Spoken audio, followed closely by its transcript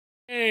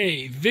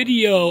A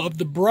video of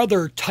the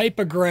Brother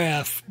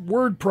typograph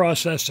word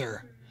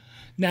processor.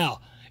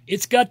 Now,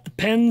 it's got the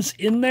pens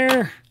in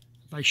there.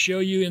 If I show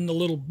you in the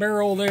little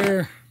barrel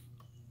there,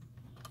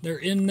 they're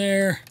in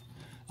there.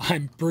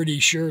 I'm pretty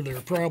sure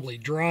they're probably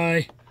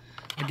dry.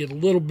 I get a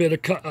little bit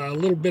of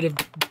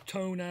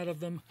tone out of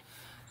them.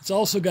 It's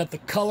also got the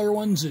color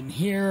ones in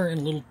here in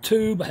a little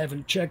tube. I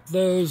haven't checked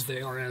those.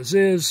 They are as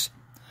is.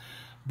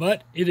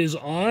 But it is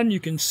on. You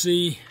can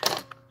see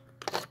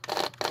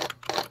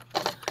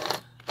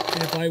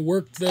if I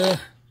work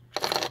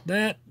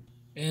that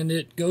and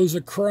it goes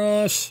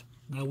across.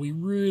 Now we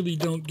really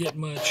don't get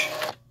much.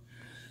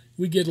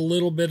 We get a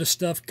little bit of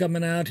stuff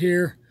coming out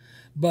here,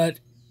 but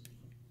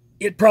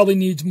it probably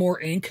needs more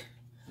ink.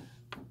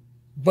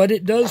 But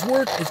it does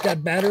work. It's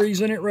got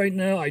batteries in it right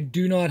now. I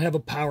do not have a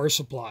power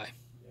supply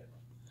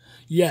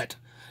yet.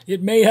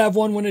 It may have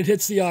one when it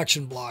hits the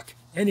auction block.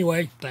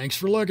 Anyway, thanks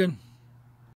for looking.